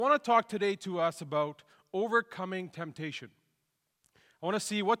I want to talk today to us about overcoming temptation. I want to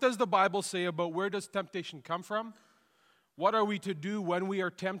see, what does the Bible say about where does temptation come from? What are we to do when we are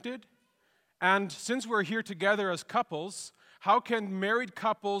tempted? And since we're here together as couples, how can married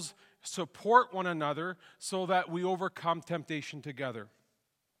couples support one another so that we overcome temptation together?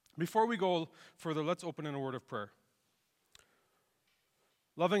 Before we go further, let's open in a word of prayer.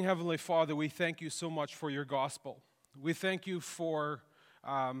 Loving Heavenly Father, we thank you so much for your gospel. We thank you for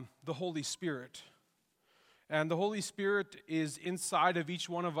the Holy Spirit. And the Holy Spirit is inside of each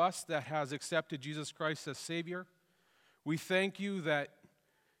one of us that has accepted Jesus Christ as Savior. We thank you that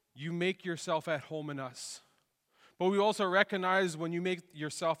you make yourself at home in us. But we also recognize when you make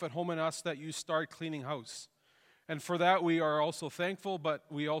yourself at home in us that you start cleaning house. And for that we are also thankful, but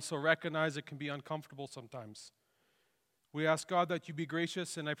we also recognize it can be uncomfortable sometimes. We ask God that you be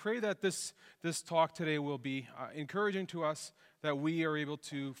gracious, and I pray that this talk today will be encouraging to us, that we are able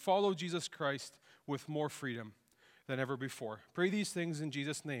to follow Jesus Christ with more freedom than ever before. Pray these things in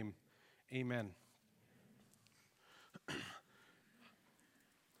Jesus' name. Amen.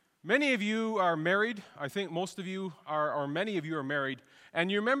 Many of you are married. I think most of you are, or many of you are married. And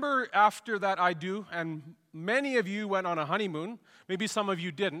you remember after that I do, and many of you went on a honeymoon. Maybe some of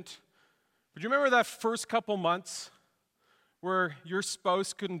you didn't. But you remember that first couple months where your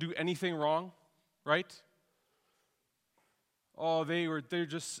spouse couldn't do anything wrong, right? Oh, they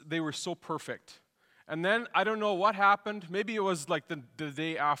were so perfect. And then, I don't know what happened. Maybe it was like the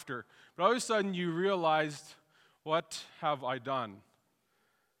day after. But all of a sudden, you realized, what have I done?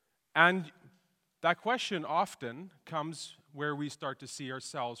 And that question often comes where we start to see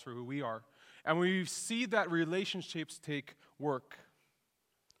ourselves for who we are. And we see that relationships take work.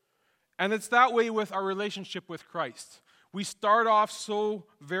 And it's that way with our relationship with Christ. We start off so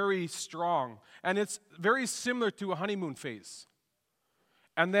very strong. And it's very similar to a honeymoon phase.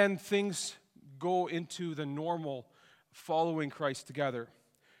 And then things go into the normal following Christ together.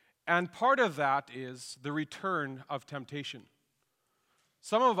 And part of that is the return of temptation.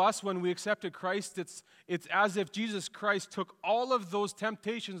 Some of us, when we accepted Christ, it's as if Jesus Christ took all of those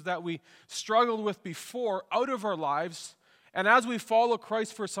temptations that we struggled with before out of our lives. And as we follow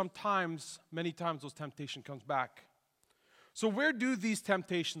Christ for some times, many times those temptations comes back. So where do these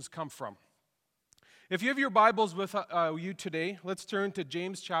temptations come from? If you have your Bibles with you today, let's turn to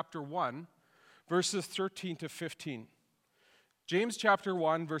James chapter 1, verses 13 to 15. James chapter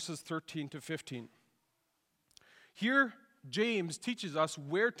 1, verses 13 to 15. Here, James teaches us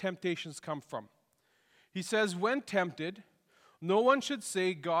where temptations come from. He says, when tempted, no one should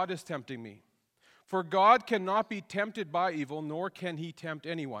say, God is tempting me. For God cannot be tempted by evil, nor can he tempt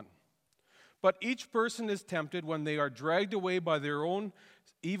anyone. But each person is tempted when they are dragged away by their own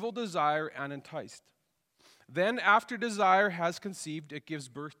evil desire and enticed. Then after desire has conceived, it gives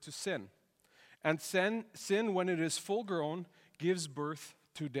birth to sin. And sin, when it is full grown, gives birth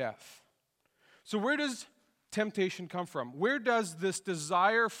to death. So where does temptation come from? Where does this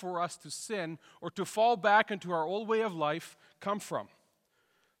desire for us to sin or to fall back into our old way of life come from?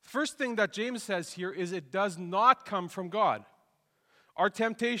 The first thing that James says here is it does not come from God. Our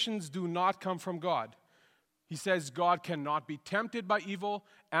temptations do not come from God. He says God cannot be tempted by evil,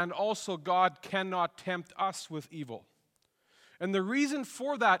 and also God cannot tempt us with evil. And the reason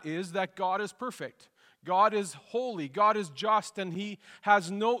for that is that God is perfect. God is holy. God is just, and he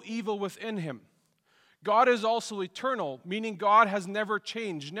has no evil within him. God is also eternal, meaning God has never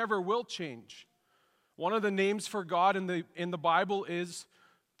changed, never will change. One of the names for God in the Bible is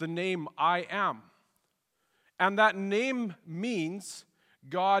the name I am. And that name means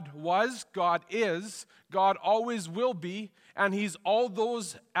God was, God is, God always will be, and he's all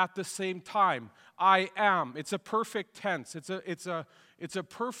those at the same time. I am. It's a perfect tense. It's a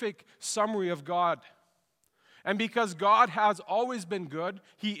perfect summary of God. And because God has always been good,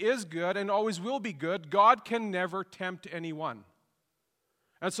 he is good and always will be good, God can never tempt anyone.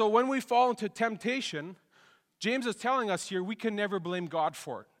 And so when we fall into temptation, James is telling us here we can never blame God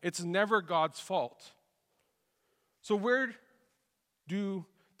for it. It's never God's fault. So where do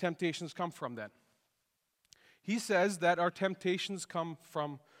temptations come from then? He says that our temptations come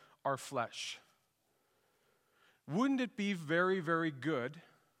from our flesh. Wouldn't it be very, very good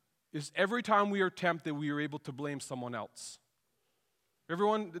is every time we are tempted, we are able to blame someone else?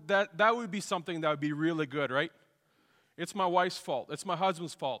 Everyone, that would be something that would be really good, right? It's my wife's fault. It's my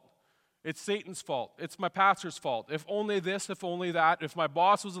husband's fault. It's Satan's fault. It's my pastor's fault. If only this, if only that, if my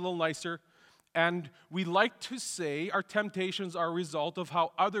boss was a little nicer. And we like to say our temptations are a result of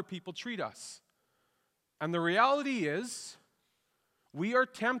how other people treat us. And the reality is, we are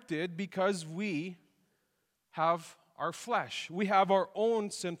tempted because we have our flesh. We have our own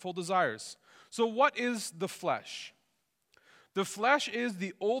sinful desires. So what is the flesh? The flesh is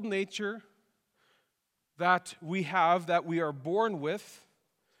the old nature that we have, that we are born with,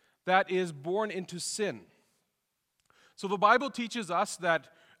 that is born into sin. So the Bible teaches us that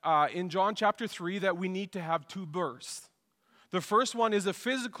in John chapter 3 that we need to have two births. The first one is a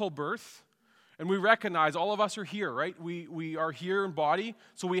physical birth, and we recognize all of us are here, right? We are here in body,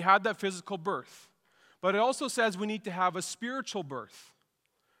 so we had that physical birth. But it also says we need to have a spiritual birth.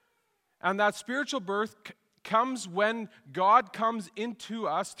 And that spiritual birth comes when God comes into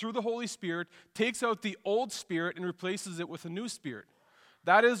us through the Holy Spirit, takes out the old spirit and replaces it with a new spirit.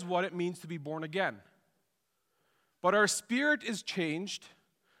 That is what it means to be born again. But our spirit is changed,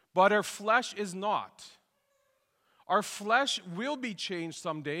 but our flesh is not. Our flesh will be changed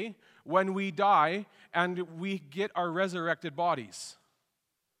someday when we die and we get our resurrected bodies.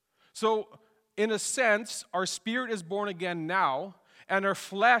 So, in a sense, our spirit is born again now, and our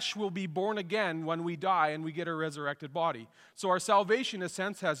flesh will be born again when we die and we get a resurrected body. So our salvation, in a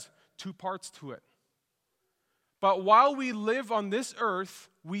sense, has two parts to it. But while we live on this earth,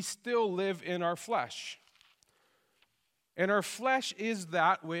 we still live in our flesh. And our flesh is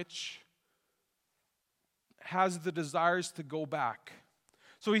that which has the desires to go back.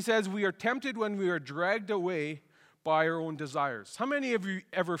 So he says, we are tempted when we are dragged away by our own desires. How many of you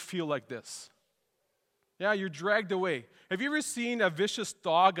ever feel like this? Yeah, you're dragged away. Have you ever seen a vicious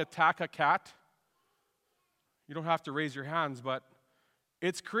dog attack a cat? You don't have to raise your hands, but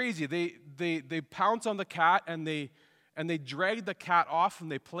it's crazy. They pounce on the cat and they drag the cat off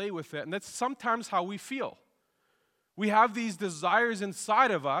and they play with it. And that's sometimes how we feel. We have these desires inside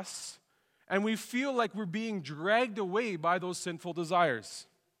of us, and we feel like we're being dragged away by those sinful desires.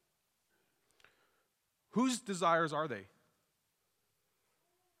 Whose desires are they?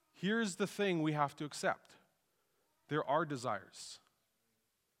 Here's the thing we have to accept. There are desires.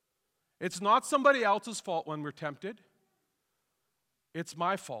 It's not somebody else's fault when we're tempted. It's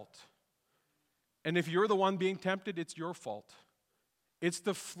my fault. And if you're the one being tempted, it's your fault. It's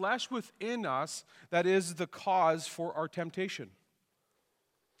the flesh within us that is the cause for our temptation.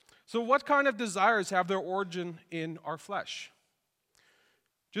 So what kind of desires have their origin in our flesh?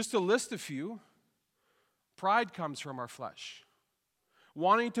 Just to list a few, pride comes from our flesh.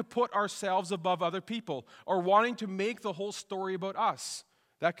 Wanting to put ourselves above other people, or wanting to make the whole story about us,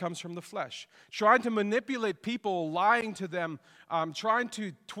 that comes from the flesh. Trying to manipulate people, lying to them, trying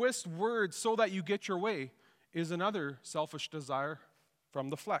to twist words so that you get your way is another selfish desire from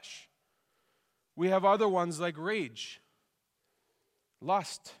the flesh. We have other ones like rage,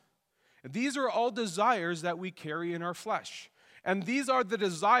 lust. These are all desires that we carry in our flesh. And these are the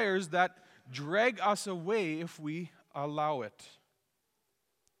desires that drag us away if we allow it.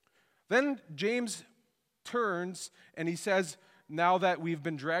 Then James turns and he says, now that we've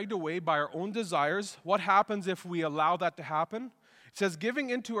been dragged away by our own desires, what happens if we allow that to happen? It says, giving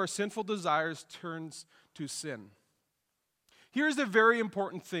into our sinful desires turns to sin. Here's a very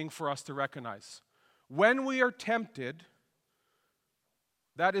important thing for us to recognize. When we are tempted,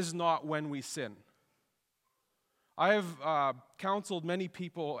 that is not when we sin. I have counseled many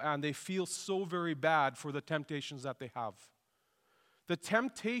people, and they feel so very bad for the temptations that they have. The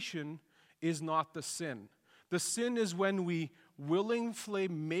temptation is not the sin. The sin is when we willingly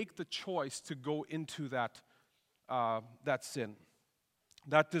make the choice to go into that sin.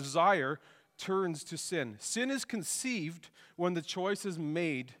 That desire turns to sin. Sin is conceived when the choice is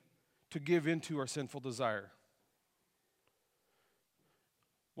made to give into our sinful desire.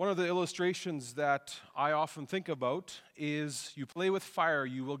 One of the illustrations that I often think about is you play with fire,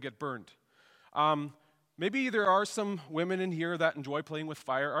 you will get burned. Maybe there are some women in here that enjoy playing with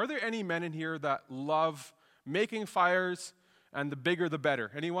fire. Are there any men in here that love making fires, and the bigger the better?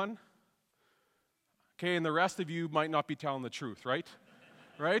 Anyone? Okay, and the rest of you might not be telling the truth, right?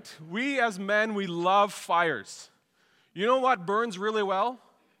 Right? We as men, we love fires. You know what burns really well?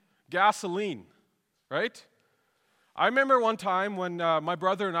 Gasoline, right? I remember one time when my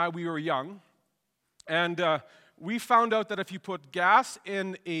brother and I, we were young, and we found out that if you put gas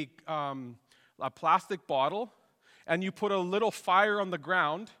in a plastic bottle and you put a little fire on the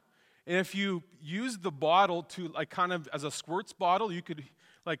ground, and if you use the bottle to like kind of as a squirts bottle, you could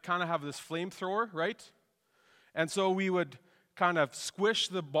like kind of have this flamethrower, right? And so we would kind of squish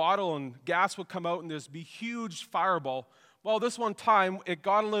the bottle and gas would come out and there'd be huge fireball. Well, this one time, it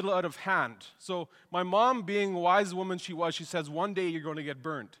got a little out of hand. So my mom, being a wise woman she was, she says, one day you're going to get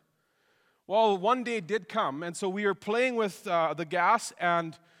burned. Well, one day did come, and so we were playing with the gas,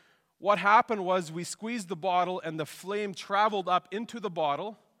 and what happened was we squeezed the bottle, and the flame traveled up into the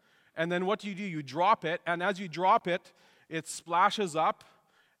bottle, And then what do? You drop it, and as you drop it, it splashes up,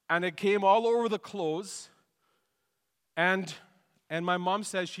 and it came all over the clothes. And my mom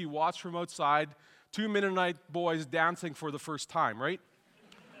says she watched from outside 2 Mennonite boys dancing for the first time, right?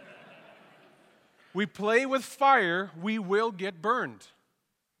 We play with fire, we will get burned.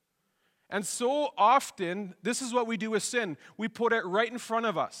 And so often, this is what we do with sin. We put it right in front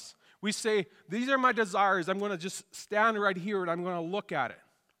of us. We say, these are my desires. I'm going to just stand right here and I'm going to look at it.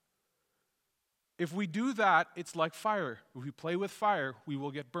 If we do that, it's like fire. If we play with fire, we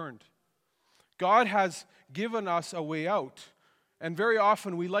will get burned. God has given us a way out. And very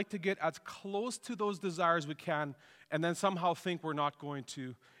often, we like to get as close to those desires we can and then somehow think we're not going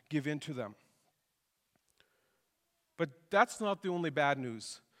to give in to them. But that's not the only bad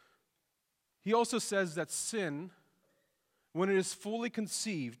news. He also says that sin, when it is fully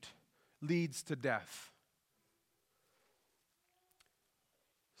conceived, leads to death.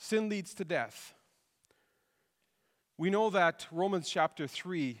 Sin leads to death. We know that Romans chapter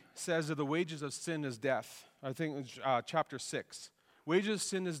 3 says that the wages of sin is death. I think it's chapter 6. Wages of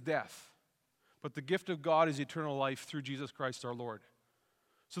sin is death, but the gift of God is eternal life through Jesus Christ our Lord.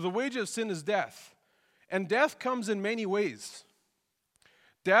 So the wages of sin is death. And death comes in many ways.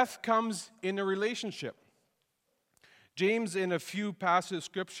 Death comes in a relationship. James, in a few passages of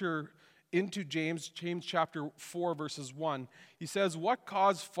Scripture into James chapter 4, verses 1, he says, "What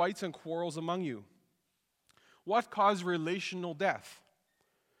caused fights and quarrels among you? What caused relational death?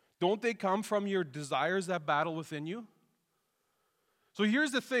 Don't they come from your desires that battle within you?" So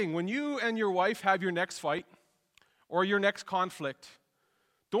here's the thing. When you and your wife have your next fight or your next conflict,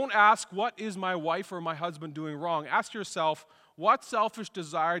 don't ask, what is my wife or my husband doing wrong? Ask yourself, what selfish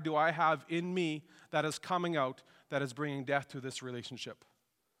desire do I have in me that is coming out that is bringing death to this relationship?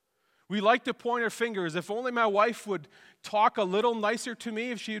 We like to point our fingers. If only my wife would talk a little nicer to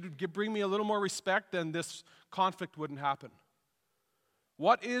me, if she would bring me a little more respect, then this conflict wouldn't happen.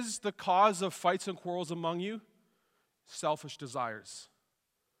 What is the cause of fights and quarrels among you? Selfish desires.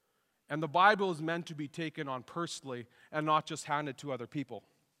 And the Bible is meant to be taken on personally and not just handed to other people.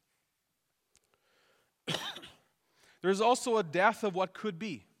 There's also a death of what could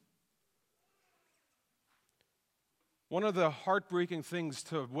be. One of the heartbreaking things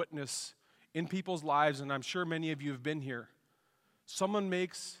to witness in people's lives, and I'm sure many of you have been here, someone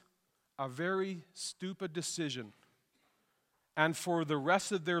makes a very stupid decision, and for the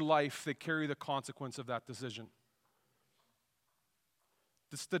rest of their life, they carry the consequence of that decision.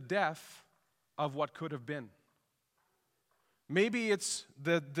 It's the death of what could have been. Maybe it's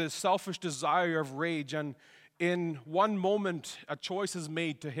the selfish desire of rage, and in one moment, a choice is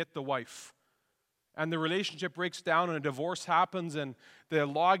made to hit the wife. And the relationship breaks down, and a divorce happens, and the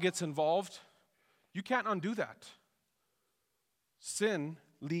law gets involved. You can't undo that. Sin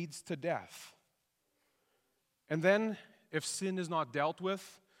leads to death. And then, if sin is not dealt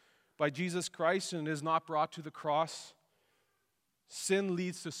with by Jesus Christ and is not brought to the cross, sin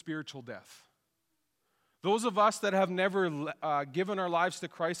leads to spiritual death. Those of us that have never given our lives to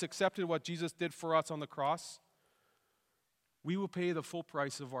Christ, accepted what Jesus did for us on the cross, we will pay the full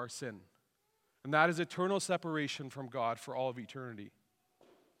price of our sin. And that is eternal separation from God for all of eternity.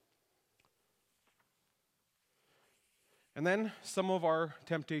 And then some of our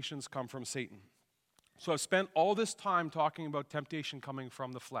temptations come from Satan. So I've spent all this time talking about temptation coming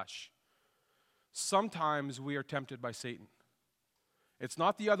from the flesh. Sometimes we are tempted by Satan. It's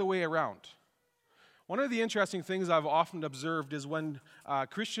not the other way around. One of the interesting things I've often observed is when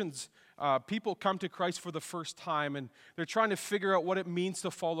Christians, people come to Christ for the first time and they're trying to figure out what it means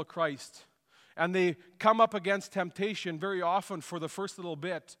to follow Christ. And they come up against temptation. Very often, for the first little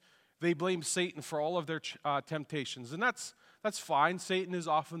bit, they blame Satan for all of their temptations. And that's fine. Satan is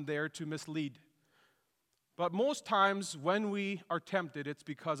often there to mislead. But most times when we are tempted, it's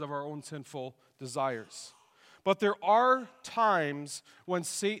because of our own sinful desires. But there are times when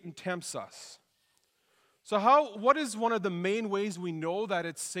Satan tempts us. So what is one of the main ways we know that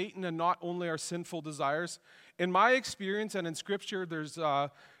it's Satan and not only our sinful desires? In my experience and in Scripture, there's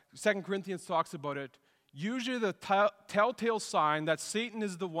 2 Corinthians talks about it. Usually the telltale sign that Satan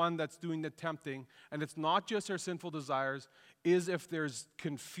is the one that's doing the tempting, and it's not just our sinful desires, is if there's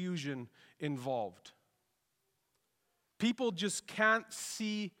confusion involved. People just can't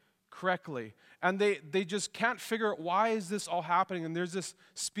see correctly, and they just can't figure out why is this all happening, and there's this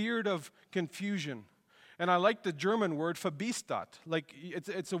spirit of confusion. And I like the German word Verbistat. Like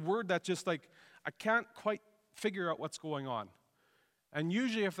it's a word that just like I can't quite figure out what's going on. And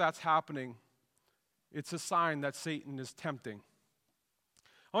usually if that's happening, it's a sign that Satan is tempting.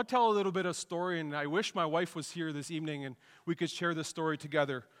 I want to tell a little bit of story, and I wish my wife was here this evening and we could share this story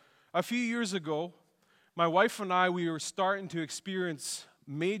together. A few years ago, my wife and I, we were starting to experience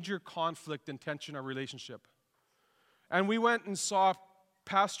major conflict and tension in our relationship. And we went and saw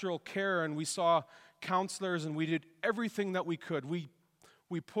pastoral care, and we saw counselors, and we did everything that we could. We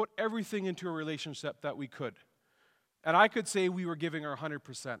put everything into a relationship that we could. And I could say we were giving our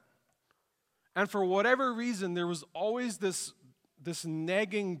 100%. And for whatever reason, there was always this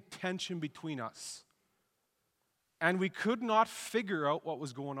nagging tension between us. And we could not figure out what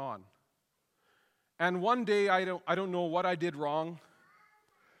was going on. And one day, I don't know what I did wrong,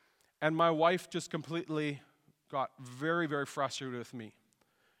 and my wife just completely got very, very frustrated with me.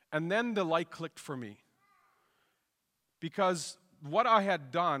 And then the light clicked for me. Because what I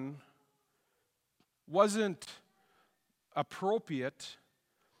had done wasn't appropriate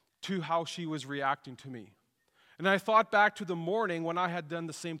to how she was reacting to me. And I thought back to the morning when I had done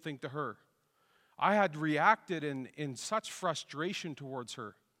the same thing to her. I had reacted in such frustration towards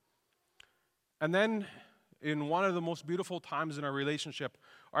her. And then, in one of the most beautiful times in our relationship,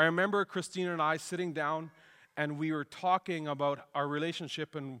 I remember Christina and I sitting down, and we were talking about our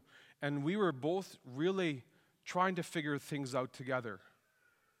relationship, and we were both really trying to figure things out together.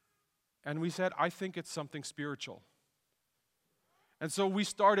 And we said, I think it's something spiritual. And so we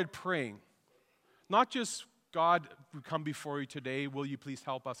started praying. Not just, God, we come before you today, will you please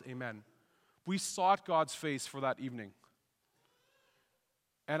help us? Amen. We sought God's face for that evening.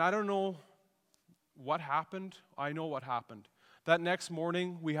 And I don't know what happened. I know what happened. That next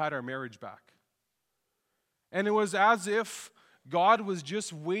morning, we had our marriage back. And it was as if God was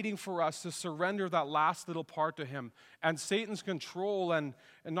just waiting for us to surrender that last little part to Him. And Satan's control, and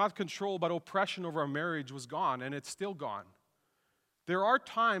not control, but oppression over our marriage was gone, and it's still gone. There are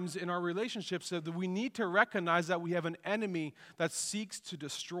times in our relationships that we need to recognize that we have an enemy that seeks to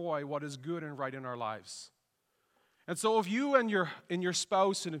destroy what is good and right in our lives. And so if you and your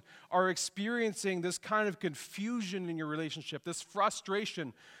spouse are experiencing this kind of confusion in your relationship, this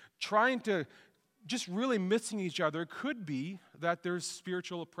frustration, trying to just really missing each other, it could be that there's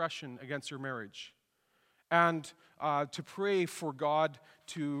spiritual oppression against your marriage. And to pray for God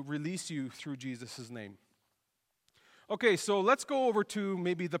to release you through Jesus' name. Okay, so let's go over to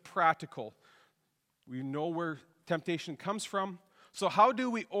maybe the practical. We know where temptation comes from. So how do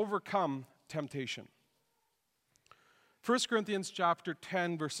we overcome temptation? 1 Corinthians chapter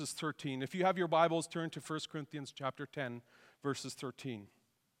 10, verses 13. If you have your Bibles, turn to 1 Corinthians chapter 10, verses 13.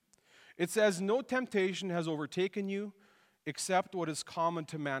 It says, no temptation has overtaken you except what is common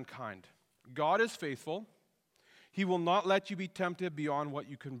to mankind. God is faithful. He will not let you be tempted beyond what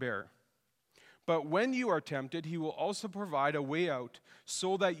you can bear. But when you are tempted, He will also provide a way out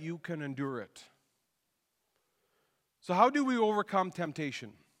so that you can endure it. So how do we overcome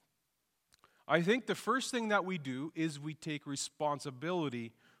temptation? I think the first thing that we do is we take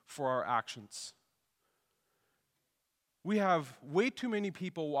responsibility for our actions. We have way too many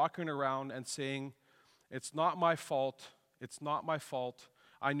people walking around and saying, it's not my fault, it's not my fault.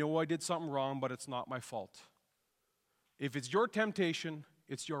 I know I did something wrong, but it's not my fault. If it's your temptation,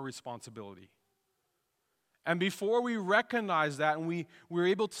 it's your responsibility. And before we recognize that and we're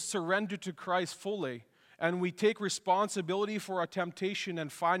able to surrender to Christ fully, and we take responsibility for our temptation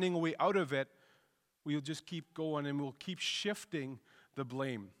and finding a way out of it, we'll just keep going and we'll keep shifting the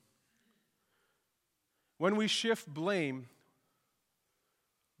blame. When we shift blame,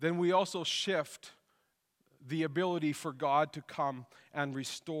 then we also shift the ability for God to come and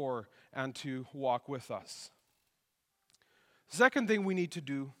restore and to walk with us. The second thing we need to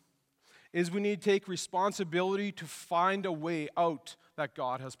do is we need to take responsibility to find a way out that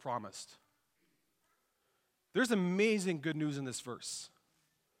God has promised. There's amazing good news in this verse.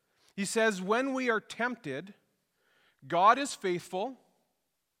 He says, when we are tempted, God is faithful.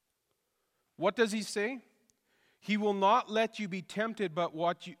 What does He say? He will not let you be tempted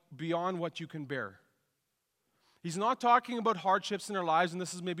beyond what you can bear. He's not talking about hardships in our lives, and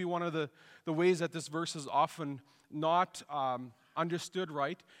this is maybe one of the ways that this verse is often not understood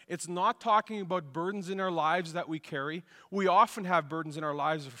right. It's not talking about burdens in our lives that we carry. We often have burdens in our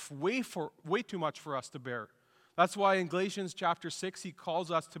lives way too much for us to bear. That's why in Galatians chapter 6, he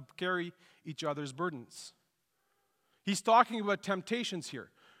calls us to carry each other's burdens. He's talking about temptations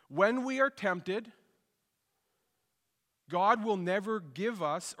here. When we are tempted, God will never give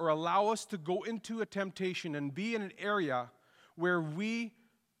us or allow us to go into a temptation and be in an area where we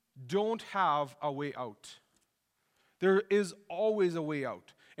don't have a way out. There is always a way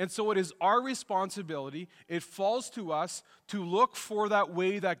out. And so it is our responsibility, it falls to us to look for that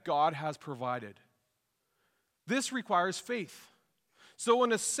way that God has provided. This requires faith. So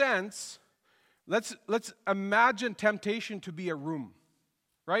in a sense, let's imagine temptation to be a room.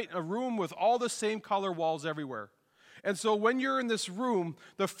 right? A room with all the same color walls everywhere. And so when you're in this room,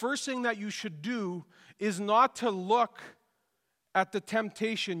 the first thing that you should do is not to look at the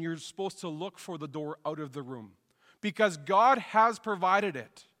temptation. You're supposed to look for the door out of the room, because God has provided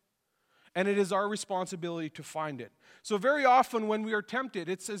it, and it is our responsibility to find it. So very often when we are tempted,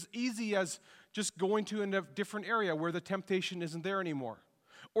 it's as easy as just going to a different area where the temptation isn't there anymore.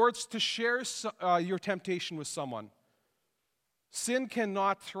 Or it's to share your temptation with someone. Sin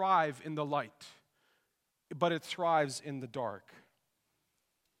cannot thrive in the light, but it thrives in the dark.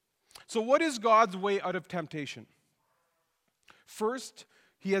 So what is God's way out of temptation? First,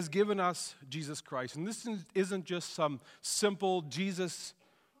 He has given us Jesus Christ. And this isn't just some simple Jesus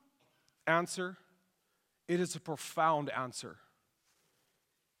answer. It is a profound answer.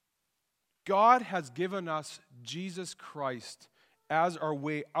 God has given us Jesus Christ as our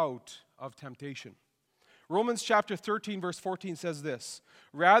way out of temptation. Romans chapter 13, verse 14 says this: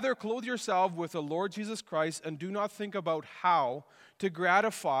 "Rather, clothe yourself with the Lord Jesus Christ and do not think about how to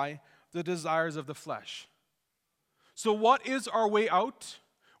gratify the desires of the flesh." So what is our way out?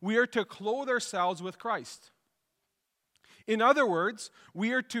 We are to clothe ourselves with Christ. In other words,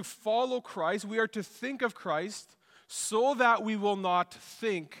 we are to follow Christ, we are to think of Christ so that we will not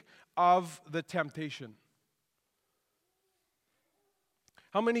think of the temptation.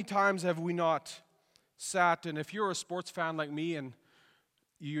 How many times have we not sat, and if you're a sports fan like me and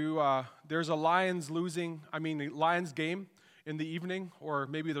there's a Lions game in the evening, or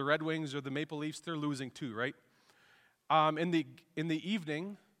maybe the Red Wings or the Maple Leafs, they're losing too, right? In the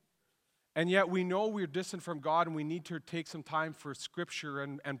evening, and yet we know we're distant from God and we need to take some time for scripture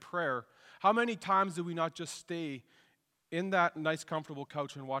and prayer. How many times do we not just stay in that nice, comfortable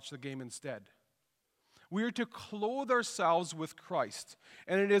couch and watch the game instead? We are to clothe ourselves with Christ.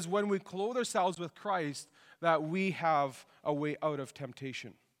 And it is when we clothe ourselves with Christ that we have a way out of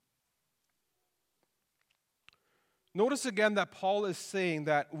temptation. Notice again that Paul is saying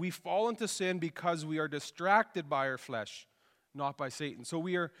that we fall into sin because we are distracted by our flesh, not by Satan. So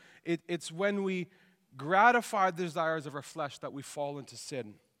it's when we gratify the desires of our flesh that we fall into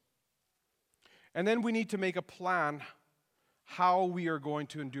sin. And then we need to make a plan how we are going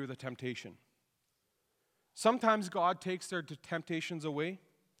to endure the temptation. Sometimes God takes their temptations away.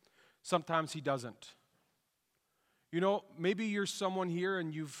 Sometimes He doesn't. You know, maybe you're someone here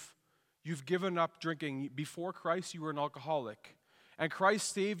and you've given up drinking. Before Christ, you were an alcoholic. And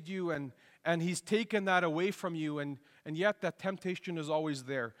Christ saved you, and He's taken that away from you, and yet that temptation is always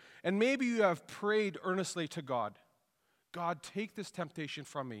there. And maybe you have prayed earnestly to God, "God, take this temptation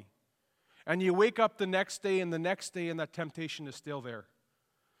from me." And you wake up the next day, and that temptation is still there.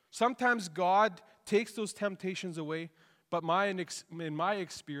 Sometimes God takes those temptations away, but in my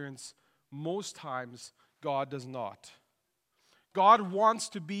experience, most times God does not. God wants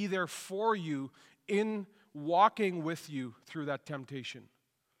to be there for you in walking with you through that temptation.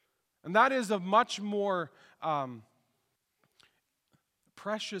 And that is a much more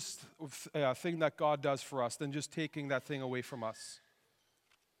precious thing that God does for us than just taking that thing away from us.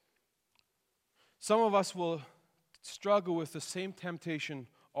 Some of us will struggle with the same temptation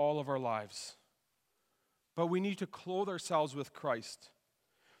all of our lives. But we need to clothe ourselves with Christ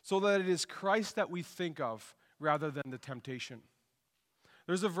so that it is Christ that we think of rather than the temptation.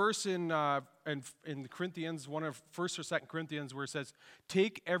 There's a verse in Corinthians, one of 1st or 2nd Corinthians, where it says,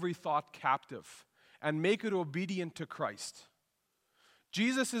 "Take every thought captive and make it obedient to Christ."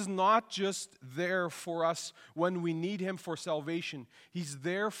 Jesus is not just there for us when we need Him for salvation. He's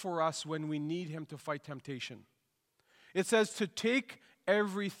there for us when we need Him to fight temptation. It says to take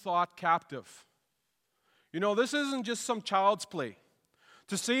every thought captive. You know, this isn't just some child's play.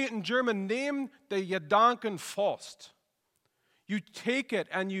 To say it in German, nehm die Gedanken fast. You take it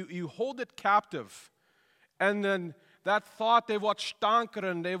and you hold it captive. And then that thought, they wordt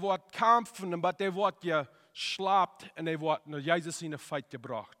stankeren, they wordt kampen, but they wordt geslapt, and they wordt naar Jezus in a fight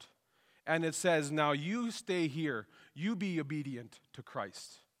gebracht. And it says, now you stay here. You be obedient to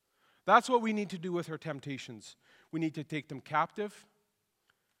Christ. That's what we need to do with our temptations. We need to take them captive.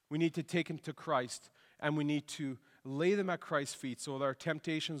 We need to take them to Christ. And we need to lay them at Christ's feet so that our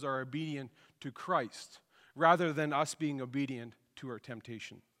temptations are obedient to Christ rather than us being obedient to our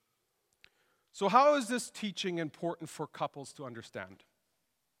temptation. So how is this teaching important for couples to understand?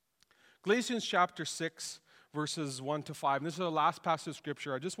 Galatians chapter 6, verses 1 to 5. And this is the last passage of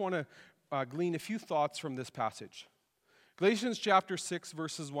Scripture. I just want to glean a few thoughts from this passage. Galatians chapter 6,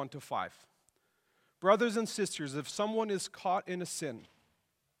 verses 1 to 5. Brothers and sisters, if someone is caught in a sin,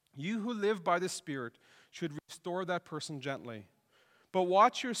 you who live by the Spirit should restore that person gently. But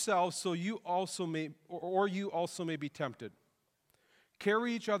watch yourselves so you also may be tempted.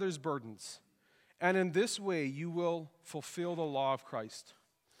 Carry each other's burdens, and in this way you will fulfill the law of Christ.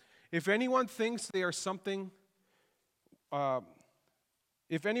 If anyone thinks they are something when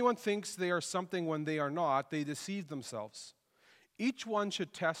they are not, they deceive themselves. Each one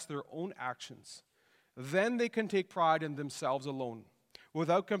should test their own actions. Then they can take pride in themselves alone,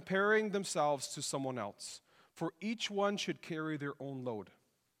 without comparing themselves to someone else. For each one should carry their own load.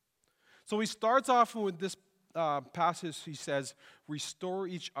 So he starts off with this passage. He says, restore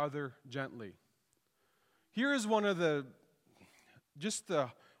each other gently. Here is one of the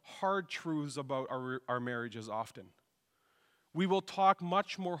hard truths about our marriages often. We will talk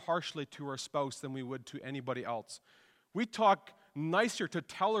much more harshly to our spouse than we would to anybody else. We talk nicer to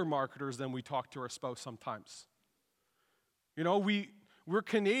telemarketers than we talk to our spouse sometimes. You know, we're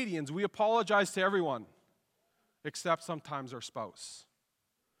Canadians. We apologize to everyone, except sometimes our spouse.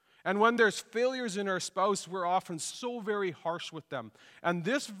 And when there's failures in our spouse, we're often so very harsh with them. And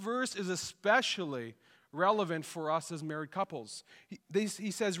this verse is especially relevant for us as married couples.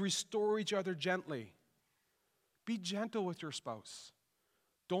 He says, restore each other gently. Be gentle with your spouse.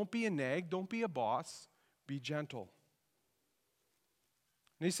 Don't be a nag. Don't be a boss. Be gentle.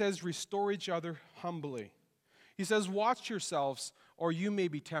 And he says, restore each other humbly. He says, watch yourselves, or you may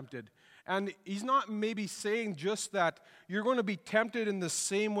be tempted. And he's not maybe saying just that you're going to be tempted in the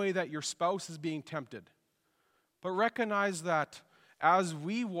same way that your spouse is being tempted. But recognize that as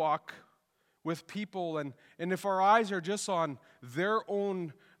we walk with people, and if our eyes are just on their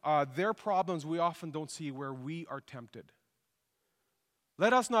own, their problems, we often don't see where we are tempted.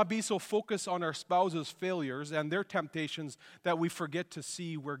 Let us not be so focused on our spouse's failures and their temptations that we forget to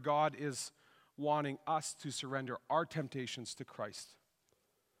see where God is wanting us to surrender our temptations to Christ.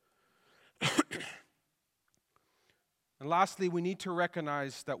 And lastly, we need to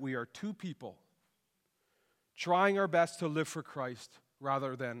recognize that we are two people trying our best to live for Christ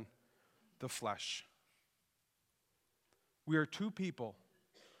rather than the flesh. We are two people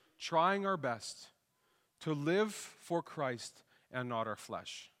trying our best to live for Christ and not our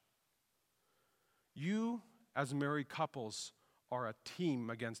flesh. You, as married couples, are a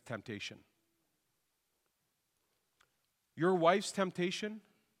team against temptation. Your wife's temptation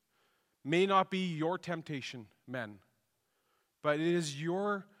may not be your temptation, men, but it is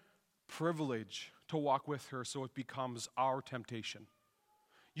your privilege to walk with her so it becomes our temptation.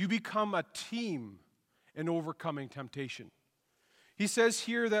 You become a team in overcoming temptation. He says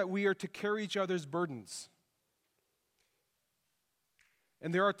here that we are to carry each other's burdens.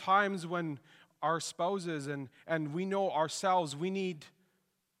 And there are times when our spouses and we know ourselves, we need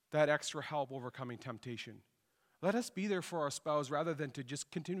that extra help overcoming temptation. Let us be there for our spouse rather than to just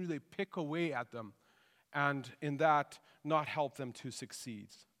continually pick away at them and in that not help them to succeed.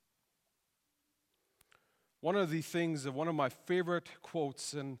 One of my favorite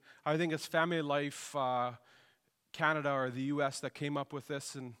quotes, and I think it's Family Life Canada or the U.S. that came up with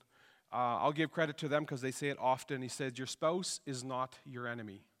this, and I'll give credit to them because they say it often. He says, your spouse is not your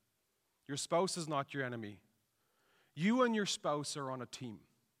enemy. Your spouse is not your enemy. You and your spouse are on a team.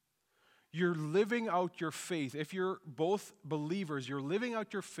 You're living out your faith. If you're both believers, you're living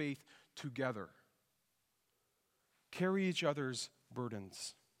out your faith together. Carry each other's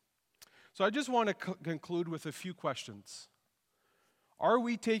burdens. So I just want to conclude with a few questions. Are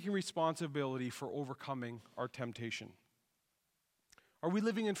we taking responsibility for overcoming our temptation? Are we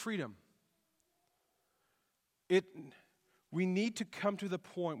living in freedom? We need to come to the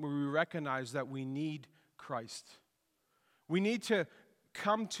point where we recognize that we need Christ. We need to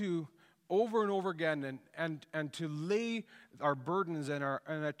come to over and over again and to lay our burdens and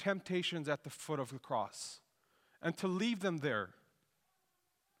our temptations at the foot of the cross and to leave them there.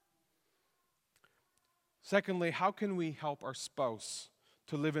 Secondly, how can we help our spouse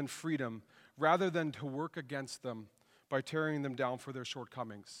to live in freedom rather than to work against them by tearing them down for their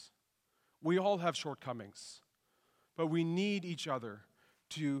shortcomings? We all have shortcomings, but we need each other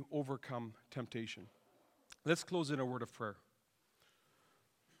to overcome temptation. Let's close in a word of prayer.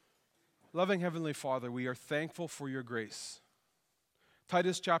 Loving Heavenly Father, we are thankful for your grace.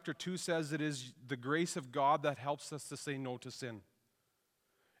 Titus chapter 2 says it is the grace of God that helps us to say no to sin.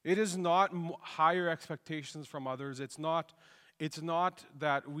 It is not higher expectations from others. It's not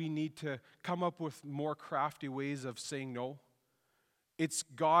that we need to come up with more crafty ways of saying no. It's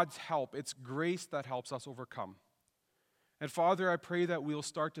God's help. It's grace that helps us overcome. And Father, I pray that we'll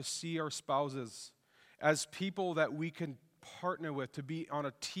start to see our spouses as people that we can partner with, to be on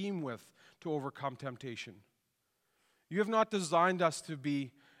a team with, to overcome temptation. You have not designed us to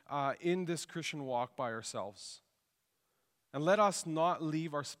be in this Christian walk by ourselves. And let us not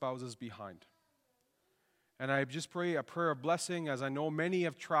leave our spouses behind. And I just pray a prayer of blessing, as I know many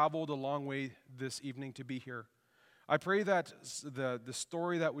have traveled a long way this evening to be here. I pray that the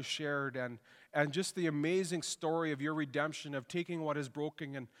story that was shared and just the amazing story of your redemption, of taking what is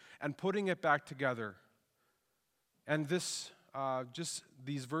broken and putting it back together. And this, just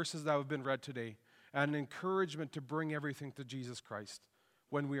these verses that have been read today, and encouragement to bring everything to Jesus Christ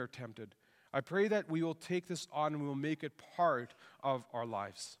when we are tempted. I pray that we will take this on and we will make it part of our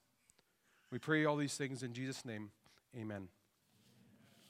lives. We pray all these things in Jesus' name. Amen.